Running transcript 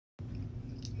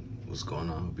What's going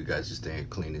on? Hope you guys are staying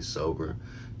clean and sober,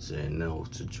 saying no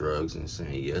to drugs and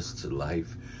saying yes to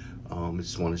life. I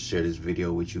just want to share this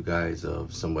video with you guys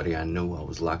of somebody I knew I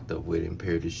was locked up with in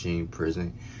Paradis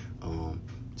prison.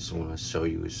 Just want to show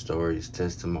you his story, his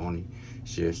testimony,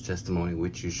 share his testimony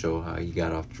with you, show how he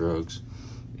got off drugs,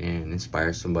 and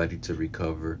inspire somebody to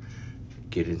recover,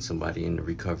 getting somebody in the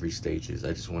recovery stages.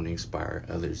 I just want to inspire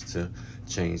others to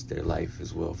change their life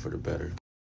as well for the better.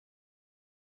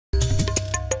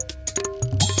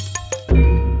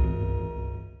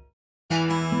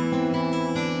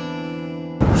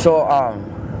 So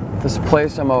this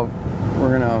place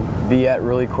we're gonna be at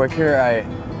really quick here,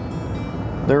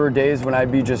 there were days when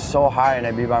I'd be just so high and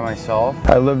I'd be by myself.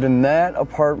 I lived in that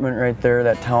apartment right there,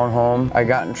 that townhome. I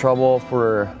got in trouble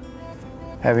for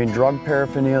having drug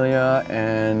paraphernalia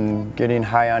and getting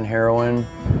high on heroin.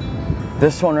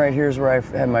 This one right here is where I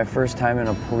had my first time in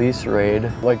a police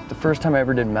raid. Like, the first time I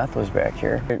ever did meth was back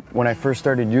here. When I first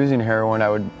started using heroin, I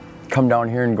would come down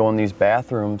here and go in these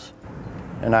bathrooms,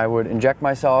 and I would inject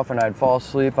myself and I'd fall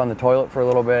asleep on the toilet for a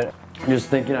little bit, just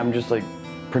thinking I'm just like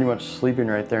pretty much sleeping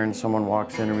right there, and someone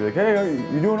walks in and be like, "Hey, are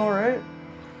you doing all right?"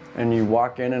 And you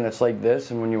walk in and it's like this,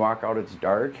 and when you walk out it's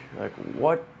dark. You're like,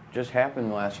 what just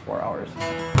happened the last 4 hours?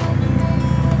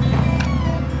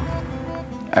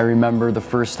 I remember the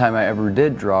first time I ever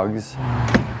did drugs.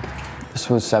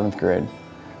 This was 7th grade.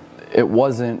 It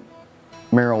wasn't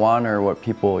marijuana or what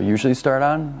people usually start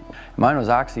on. Mine was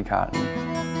Oxycontin.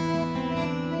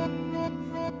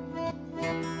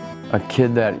 A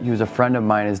kid he was a friend of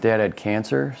mine, his dad had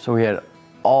cancer, so he had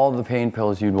all the pain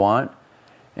pills you'd want,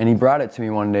 and he brought it to me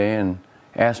one day and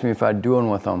asked me if I'd do one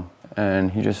with him,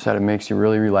 and he just said it makes you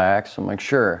really relax. I'm like,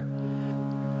 sure.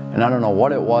 And I don't know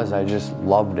what it was, I just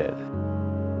loved it.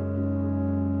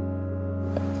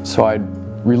 So I'd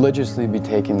religiously be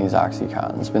taking these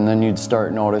Oxycontins, and then you'd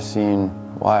start noticing,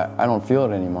 well, I don't feel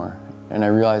it anymore. And I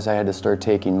realized I had to start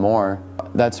taking more.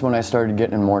 That's when I started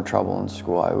getting in more trouble in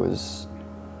school. I was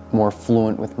more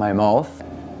fluent with my mouth.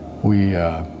 We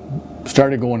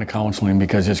started going to counseling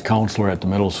because his counselor at the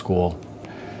middle school,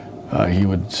 he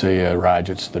would say, "Raj,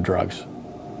 it's the drugs.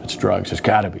 It's drugs, it's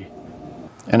gotta be."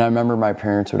 And I remember my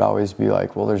parents would always be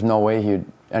like, well, there's no way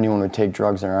anyone would take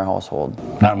drugs in our household.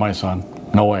 Not my son,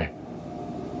 no way.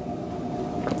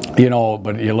 You know,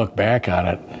 but you look back on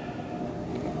it,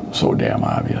 so damn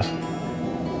obvious.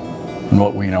 And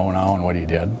what we know now and what he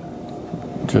did,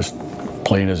 just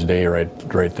plain as day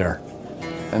right there.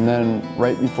 And then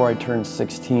right before I turned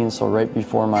 16, so right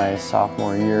before my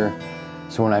sophomore year,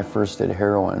 so when I first did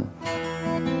heroin.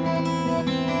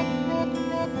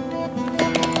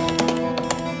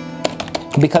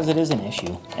 Because it is an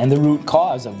issue, and the root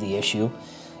cause of the issue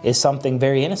is something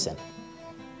very innocent.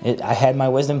 I had my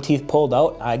wisdom teeth pulled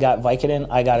out, I got Vicodin,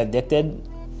 I got addicted,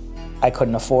 I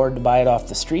couldn't afford to buy it off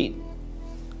the street.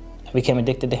 I became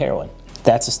addicted to heroin.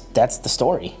 That's the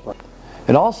story.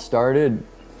 It all started,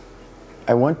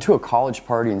 I went to a college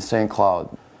party in St. Cloud,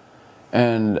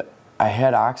 and I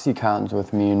had Oxycontins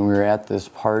with me, and we were at this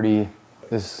party.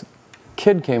 This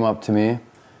kid came up to me,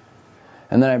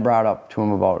 and then I brought up to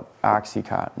him about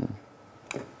Oxycontin.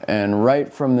 And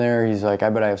right from there, he's like,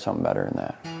 I bet I have something better than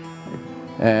that.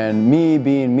 And me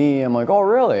being me, I'm like, oh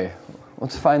really?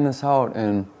 Let's find this out.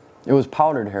 And it was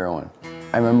powdered heroin.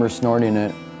 I remember snorting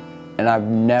it, and I've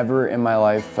never in my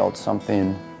life felt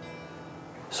something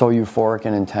so euphoric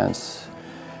and intense.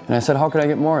 And I said, how could I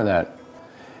get more of that?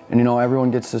 And you know,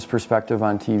 everyone gets this perspective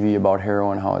on TV about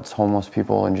heroin, how it's homeless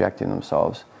people injecting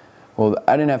themselves. Well,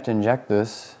 I didn't have to inject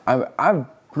this. I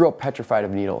grew up petrified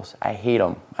of needles. I hate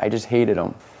them. I just hated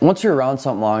them. Once you're around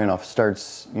something long enough, start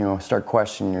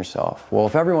questioning yourself. Well,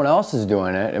 if everyone else is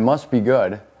doing it, it must be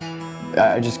good.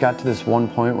 I just got to this one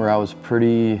point where I was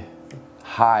pretty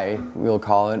high, we'll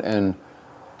call it, and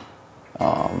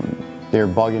they were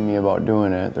bugging me about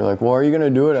doing it. They're like, well, are you gonna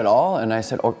do it at all? And I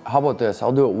said, oh, how about this?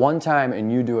 I'll do it one time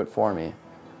and you do it for me.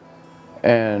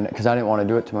 And because I didn't want to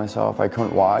do it to myself, I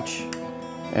couldn't watch.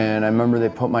 And I remember they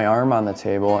put my arm on the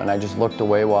table and I just looked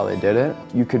away while they did it.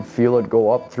 You could feel it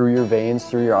go up through your veins,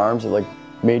 through your arms. It like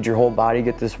made your whole body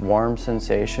get this warm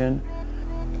sensation.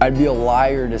 I'd be a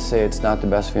liar to say it's not the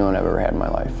best feeling I've ever had in my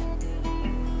life.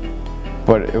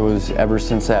 But it was ever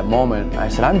since that moment, I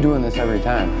said, I'm doing this every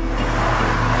time.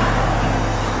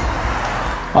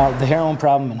 The heroin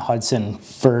problem in Hudson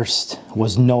first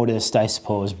was noticed, I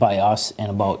suppose, by us in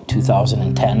about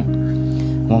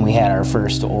 2010 when we had our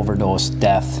first overdose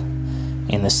death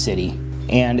in the city.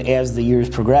 And as the years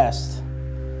progressed,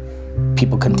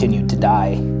 people continued to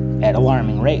die at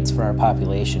alarming rates for our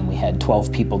population. We had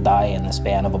 12 people die in the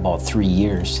span of about 3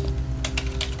 years.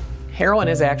 Heroin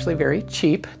is actually very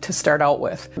cheap to start out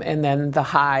with, and then the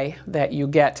high that you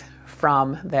get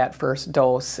from that first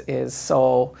dose is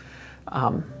so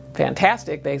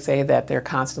fantastic. They say that they're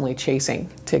constantly chasing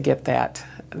to get that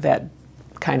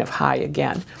kind of high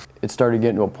again. It started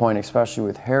getting to a point, especially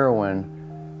with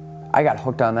heroin, I got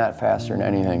hooked on that faster than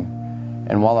anything.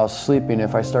 And while I was sleeping,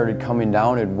 if I started coming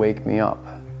down, it'd wake me up.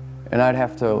 And I'd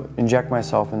have to inject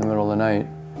myself in the middle of the night.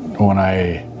 When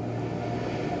I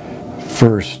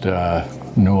first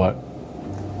knew it,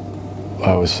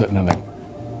 I was sitting in the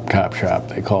cop shop.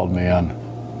 They called me in,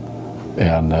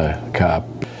 and the cop,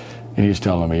 and he's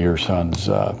telling me, your son's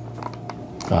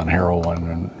on heroin,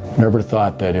 and never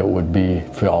thought that it would be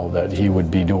Phil, that he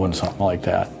would be doing something like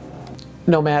that.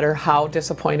 No matter how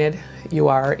disappointed you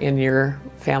are in your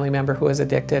family member who is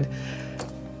addicted,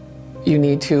 you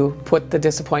need to put the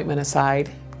disappointment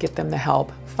aside, get them the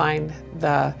help, find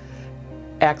the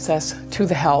access to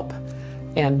the help,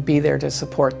 and be there to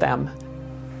support them.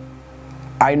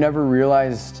 I never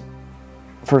realized,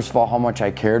 first of all, how much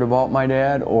I cared about my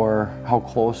dad or how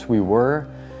close we were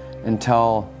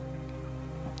until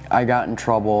I got in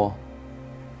trouble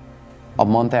a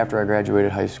month after I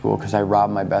graduated high school because I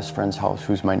robbed my best friend's house,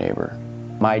 who's my neighbor.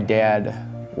 My dad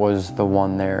was the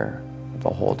one there the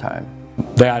whole time.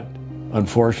 That,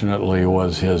 unfortunately,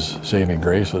 was his saving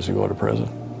grace, was to go to prison.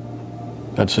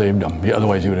 That saved him.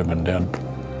 Otherwise, he would have been dead.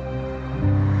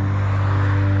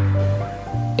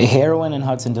 Heroin in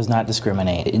Hudson does not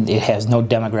discriminate. It has no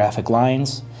demographic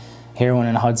lines. Heroin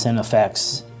in Hudson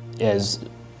affects as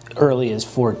early as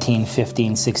 14,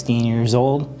 15, 16 years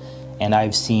old, and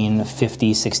I've seen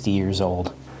 50, 60 years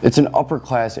old. It's an upper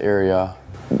class area.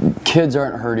 Kids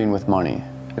aren't hurting with money.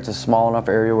 It's a small enough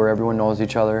area where everyone knows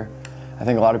each other. I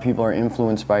think a lot of people are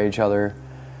influenced by each other.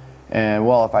 And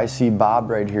well, if I see Bob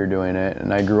right here doing it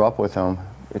and I grew up with him,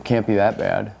 it can't be that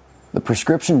bad. The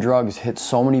prescription drugs hit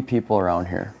so many people around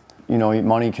here. You know,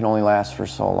 money can only last for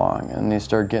so long, and they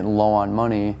start getting low on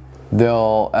money,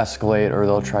 they'll escalate or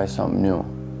they'll try something new.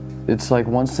 It's like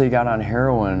once they got on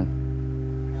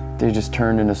heroin, they just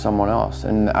turned into someone else,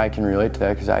 and I can relate to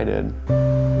that because I did.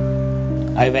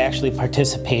 I've actually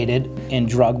participated in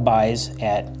drug buys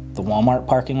at the Walmart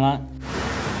parking lot,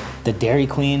 the Dairy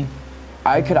Queen.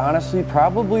 I could honestly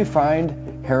probably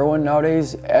find heroin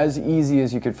nowadays as easy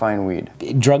as you could find weed.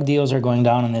 Drug deals are going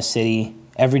down in this city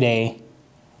every day,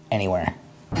 anywhere.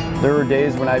 There were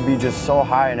days when I'd be just so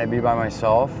high and I'd be by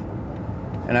myself,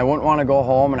 and I wouldn't want to go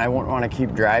home and I wouldn't want to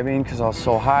keep driving because I was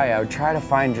so high. I would try to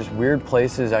find just weird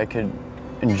places I could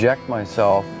inject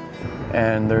myself,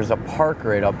 and there's a park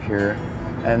right up here,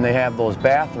 and they have those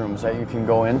bathrooms that you can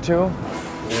go into.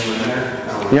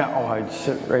 Yeah, oh, I'd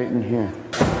sit right in here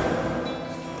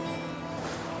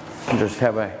and just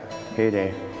have a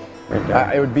heyday.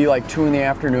 It would be like 2 in the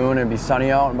afternoon, it'd be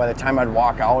sunny out, and by the time I'd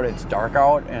walk out, it's dark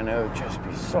out, and it would just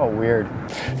be so weird.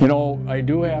 You know, I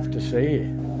do have to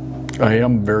say, I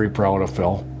am very proud of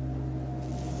Phil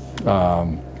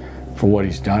for what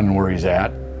he's done and where he's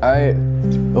at.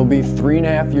 It'll be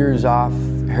 3.5 years off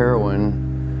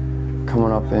heroin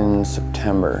coming up in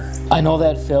September. I know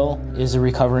that Phil is a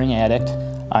recovering addict.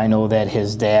 I know that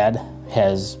his dad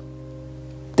has,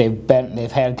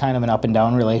 they've had kind of an up and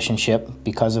down relationship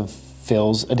because of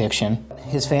Phil's addiction.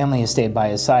 His family has stayed by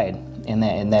his side,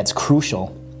 and that's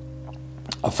crucial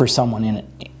for someone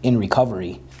in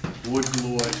recovery. Wood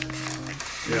glue it,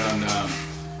 and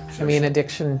I mean,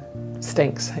 addiction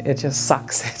stinks. It just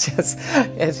sucks.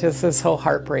 It just is so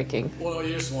heartbreaking. well,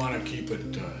 you just want to keep it.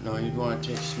 No, you'd want to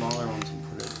take smaller ones and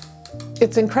put it.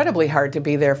 It's incredibly hard to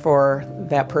be there for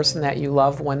that person that you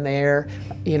love when they're,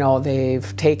 you know,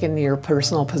 they've taken your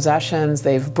personal possessions,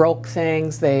 they've broke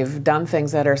things, they've done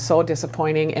things that are so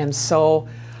disappointing and so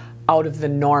out of the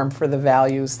norm for the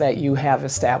values that you have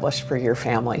established for your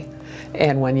family.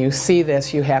 And when you see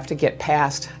this, you have to get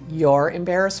past your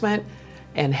embarrassment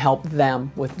and help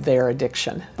them with their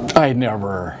addiction. I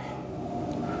never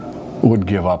would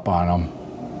give up on him.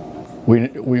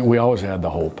 We always had the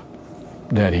hope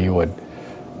that he would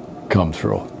come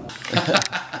through.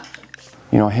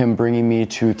 You know, him bringing me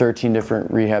to 13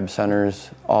 different rehab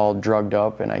centers, all drugged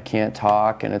up, and I can't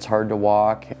talk, and it's hard to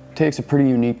walk. It takes a pretty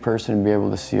unique person to be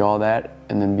able to see all that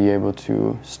and then be able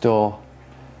to still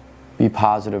be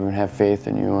positive and have faith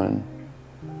in you and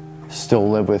still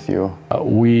live with you.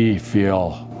 We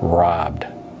feel robbed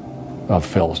of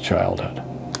Phil's childhood.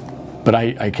 But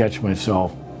I catch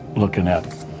myself looking at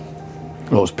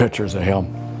those pictures of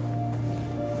him.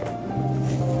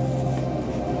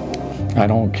 I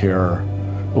don't care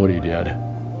what he did.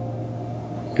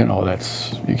 You know,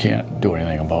 you can't do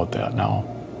anything about that now.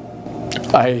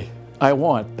 I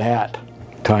want that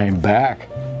time back.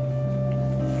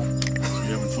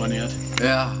 one yet?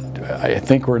 Yeah. I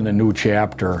think we're in the new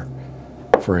chapter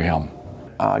for him.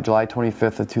 July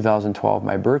 25th of 2012,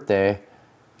 my birthday,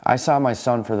 I saw my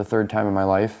son for the third time in my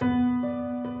life,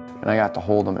 and I got to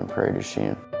hold him and Prairie du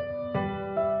Chien.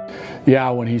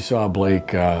 Yeah, when he saw Blake,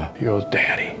 he goes,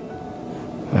 "Daddy,"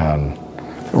 and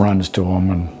runs to him.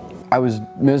 And I was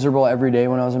miserable every day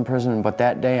when I was in prison, but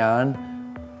that day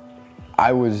on,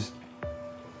 I was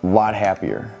a lot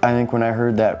happier. I think when I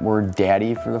heard that word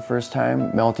daddy for the first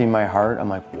time, melting my heart, I'm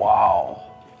like, wow.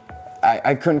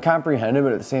 I couldn't comprehend it,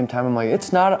 but at the same time, I'm like,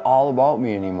 it's not all about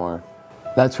me anymore.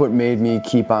 That's what made me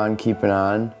keep on keeping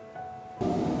on.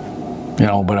 you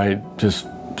know, but I just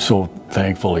so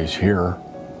thankful he's here,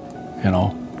 you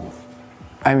know.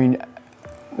 I mean,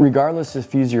 regardless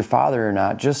if he's your father or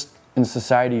not, just in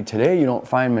society today, you don't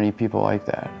find many people like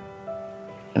that.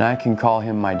 And I can call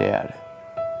him my dad.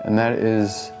 And that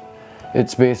is,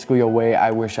 it's basically a way I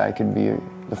wish I could be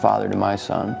the father to my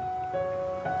son.